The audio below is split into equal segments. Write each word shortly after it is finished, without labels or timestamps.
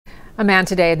A man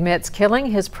today admits killing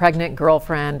his pregnant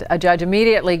girlfriend. A judge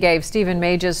immediately gave Stephen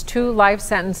Mages 2 life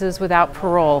sentences without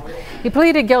parole. He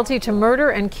pleaded guilty to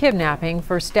murder and kidnapping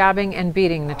for stabbing and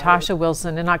beating Natasha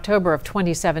Wilson in October of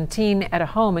 2017 at a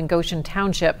home in Goshen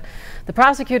Township. The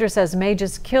prosecutor says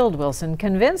Mages killed Wilson,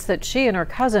 convinced that she and her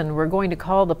cousin were going to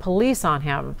call the police on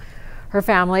him. Her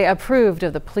family approved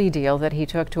of the plea deal that he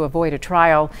took to avoid a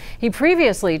trial. He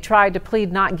previously tried to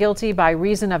plead not guilty by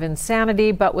reason of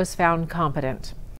insanity, but was found competent.